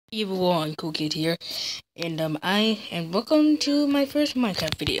Everyone, Cool Kid here, and welcome to my first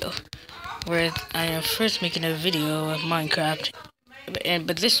Minecraft video, where I am first making a video of Minecraft,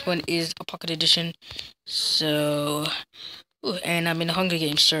 but this one is a Pocket Edition, so, and I'm in the Hunger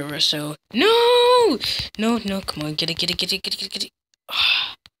Games server, so, no, come on, get it,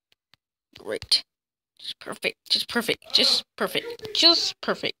 ah, great, just perfect,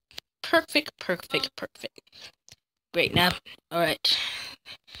 great, now, alright.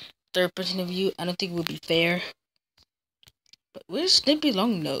 Third person of view, I don't think it would be fair. But where's Snippy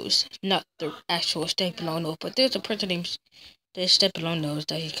Longnose? Not the actual Snippy Longnose, but there's a person named Snippy Longnose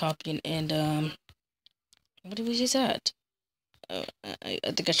that he's copying, and what was he at? I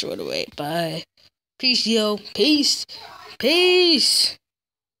think I should run away. Bye. Peace, yo. Peace.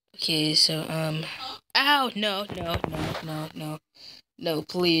 Okay, so ow, no,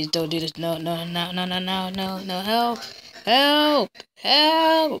 please don't do this. No, help. Ugh.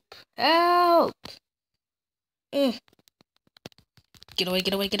 Get away.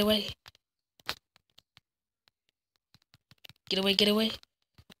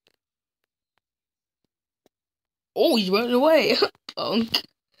 Oh, he's running away. Punk.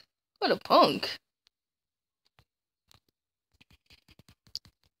 What a punk.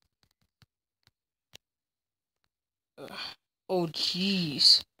 Oh,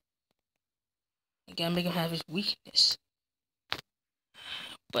 jeez. I gotta make him have his weakness.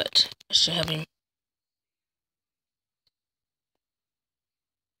 But I should have him.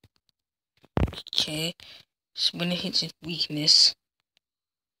 Okay. So when it hits his weakness.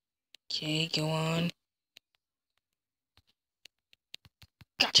 Okay, go on.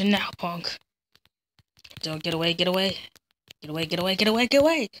 Gotcha now, punk. Don't get away. Get away. Let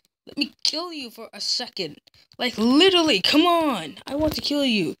me kill you for a second. Like, literally, come on. I want to kill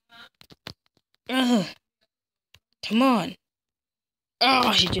you. Come on.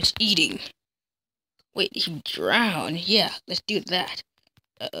 Oh, he's just eating. Wait, he drowned. Yeah, let's do that.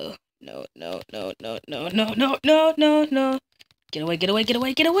 Uh-oh. No. Get away.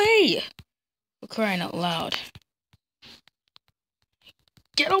 We're crying out loud.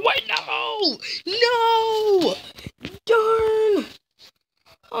 Get away, no! Darn!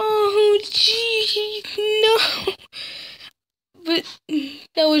 Oh, gee, no! But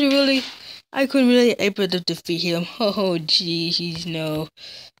that was really, I couldn't really able to defeat him. Oh, geez, no.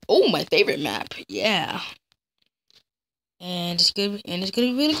 Oh, my favorite map, yeah. And it's gonna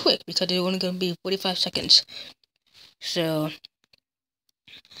be really quick because it's only gonna be 45 seconds. So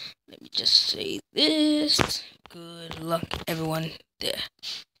let me just say this. Good luck, everyone there.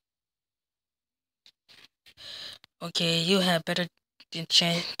 Okay, you have better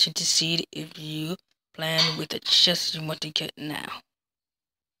chance to succeed if you plan with the chest you want to get now.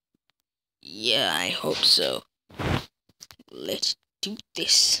 Yeah, I hope so. Let's do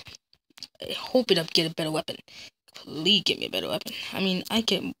this. I hope I get a better weapon. Please give me a better weapon. I mean, I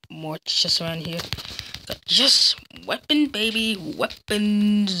get more chests around here. Just weapon, baby.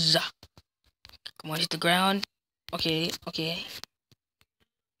 Weapons. Come on, hit the ground. Okay.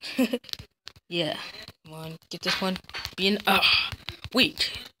 Yeah. Come on, get this one.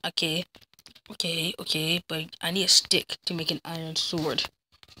 Wait. Okay, but I need a stick to make an iron sword.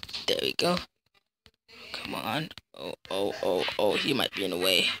 There we go. Come on. Oh, he might be in the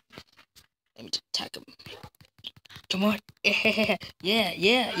way. Let me just attack him. Come on.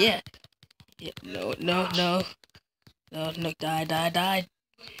 Yeah. No, die.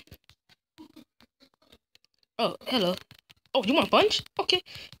 Oh, hello. Oh, you want a punch? Okay.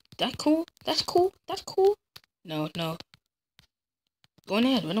 That's cool. No. Go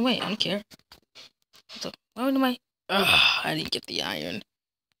ahead, run away. I don't care. So, why am I? I didn't get the iron.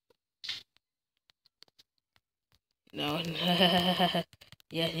 No.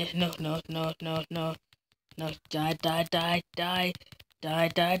 Yeah. No. Die.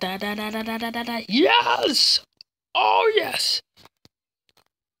 Yes! Oh, yes!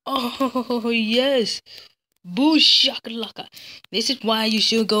 Oh, yes! Boo shakalaka. This is why you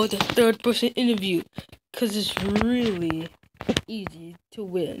should go with the third person interview. Because it's really easy to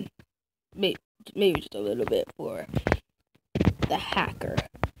win. Maybe just a little bit for the hacker.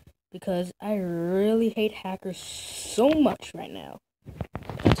 Because I really hate hackers so much right now.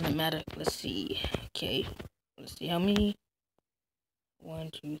 It doesn't matter. Let's see. Okay. Let's see how many. 1,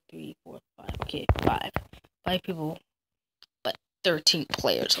 2, 3, 4, 5. Okay, 5. 5 people. But 13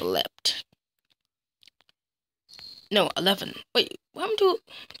 players left. No, 11. Wait, what happened to...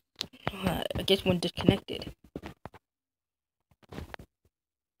 I guess one disconnected.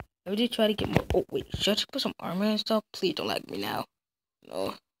 I did try to get more... Oh, wait, should I put some armor and stuff? Please don't lag me now.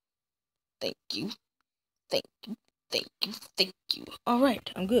 No. Thank you. Thank you. Alright,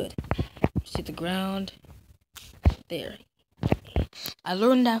 I'm good. See the ground. There. I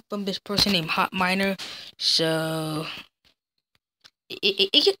learned that from this person named Hot Miner, so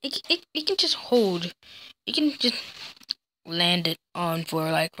it can just hold. You can just land it on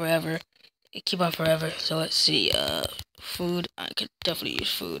for like forever. Keep on forever. So let's see. Food. I could definitely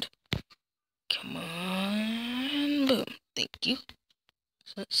use food. Come on. Boom. Thank you.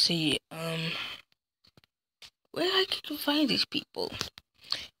 So let's see. Where I can find these people?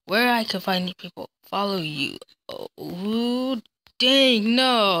 Where I can find these people? Follow you. Oh, dang!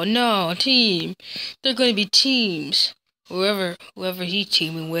 No, team. They're gonna be teams. Whoever he's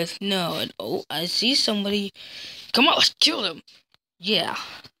teaming with. No. And, oh, I see somebody. Come on, let's kill them. Yeah.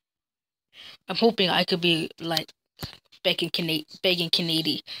 I'm hoping I could be like begging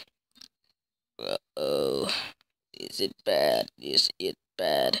Canadian. Uh-oh. Is it bad? Is it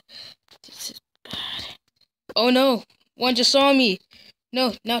bad? This is bad. Oh no! One just saw me!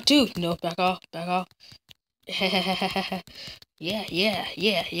 No, not two! No, back off. Yeah.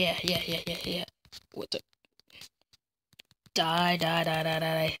 What the?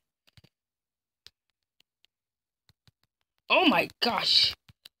 Die. Oh my gosh!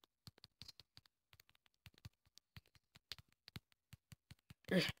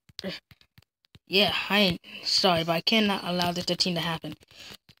 Yeah, I ain't sorry, but I cannot allow this routine to happen.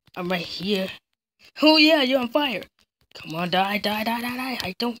 I'm right here. Oh yeah, you're on fire. Come on, die.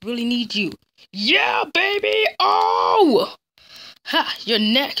 I don't really need you. Yeah, baby! Oh! Ha! You're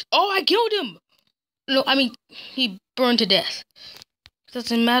next. Oh, I killed him! No, I mean, he burned to death.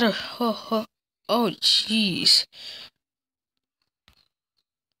 Doesn't matter. Oh, jeez.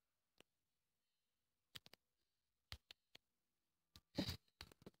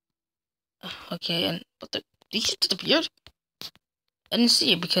 Okay, and but did he just disappeared? I didn't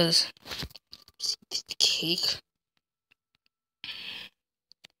see it because the cake.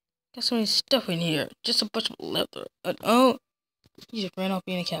 Got so many stuff in here. Just a bunch of leather. And oh, you just ran off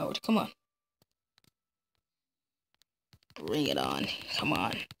being a coward. Come on. Bring it on. Come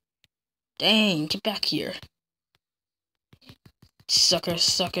on. Dang, get back here. Sucker.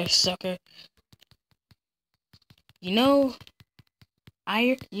 You know,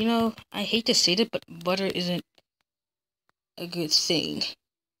 I hate to say it, but butter isn't a good thing.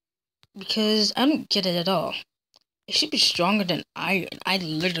 Because I don't get it at all. It should be stronger than iron. I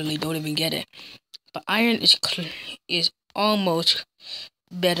literally don't even get it. But iron is almost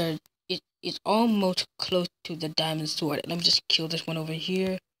better. It's almost close to the diamond sword. Let me just kill this one over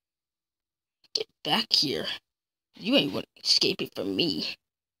here. Get back here. You ain't gonna escape it from me.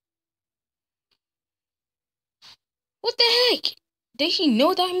 What the heck? Did he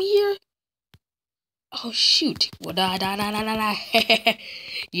know that I'm here? Oh shoot. Well, die.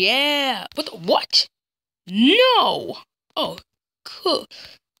 Yeah. What? No. Oh, cool.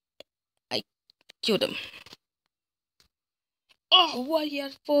 I killed him. Oh, what? He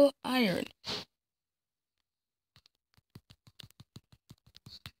has full iron.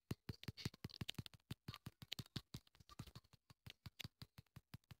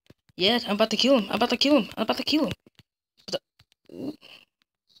 Yes, I'm about to kill him.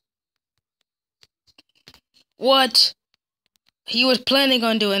 What? He was planning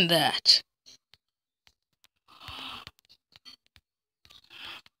on doing that.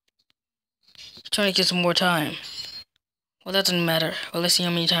 Trying to get some more time. Well, that doesn't matter. Well, let's see how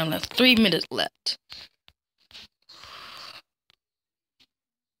many time left. 3 minutes left.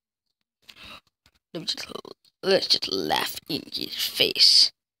 Let's just laugh in his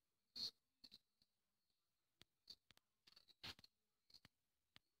face.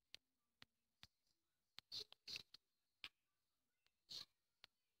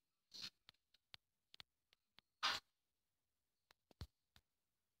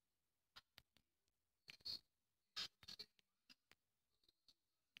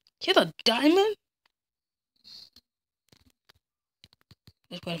 Here's a diamond?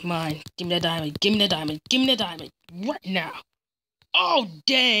 This one's mine. Give me the diamond. Right now. Oh,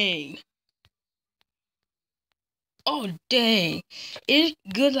 dang. It's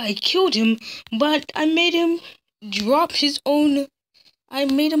good I killed him, but I made him drop his own...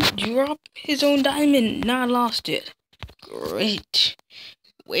 diamond. Now I lost it. Great.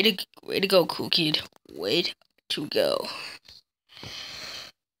 Way to go, cool kid. Way to go.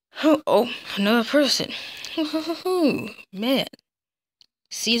 Oh, another person. Man.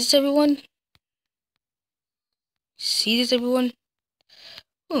 See this, everyone?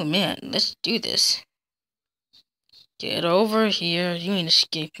 Oh, man. Let's do this. Get over here. You ain't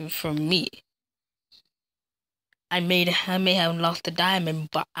escaping from me. I may have lost the diamond,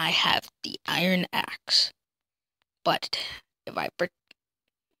 but I have the iron axe. But if I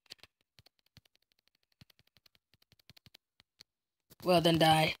well, then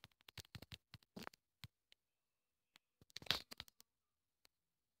die.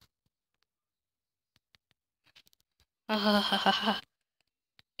 Ha ha ha ha ha.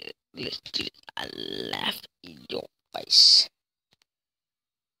 Let's do it. I laugh in your face.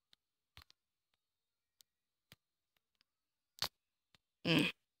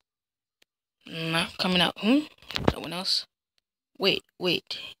 Not coming out. No one else. Wait.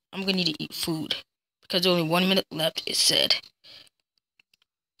 I'm gonna need to eat food because there's only 1 minute left. It said.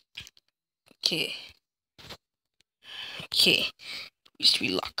 Okay. Used to be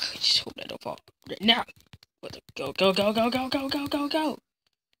luck. Just hope that don't fall. Right now. Go.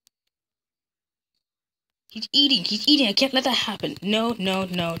 He's eating. I can't let that happen. No. No,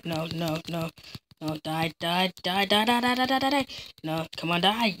 die. No, come on,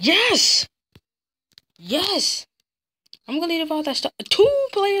 die. Yes! I'm gonna leave all that stuff. 2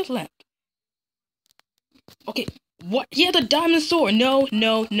 players left. Okay, what? He had a diamond sword. No,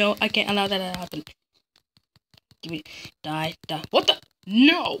 I can't allow that to happen. Give me, die. What the?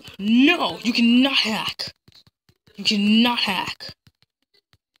 No, you cannot hack.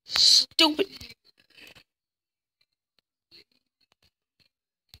 Stupid.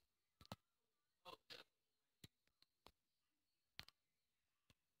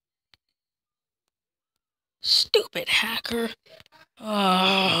 Stupid hacker.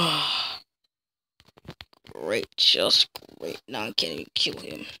 Oh, great, just great. Now I can't even kill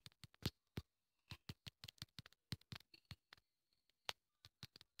him.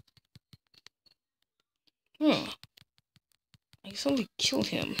 I suddenly killed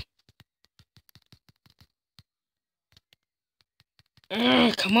him.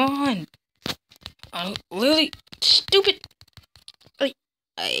 Come on. Lily, stupid. I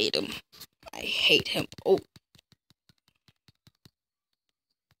hate him. Oh.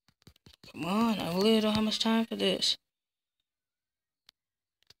 Come on, I really don't have much time for this.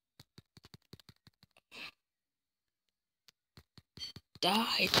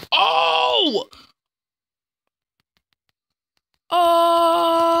 Die. Oh!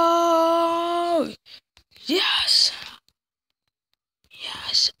 Oh! Yes!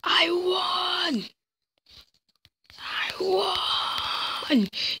 I won!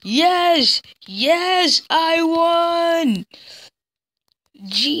 Yes, I won!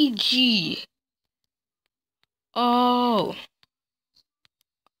 GG. Oh,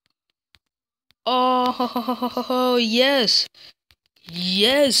 yes.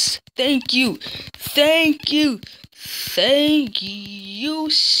 Thank you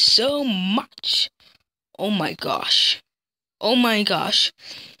so much. Oh my gosh. And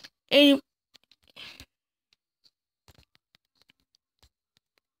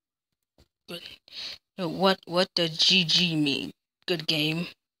what does GG mean? Good game.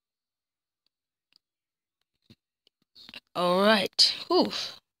 All right.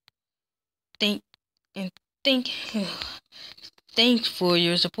 Oof. Thanks for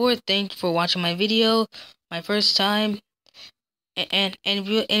your support. Thanks for watching my video, my first time. And if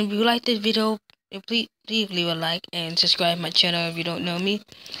you like this video, please leave a like and subscribe to my channel if you don't know me.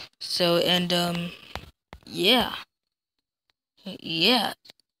 So yeah.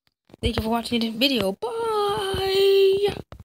 Thank you for watching this video. Bye.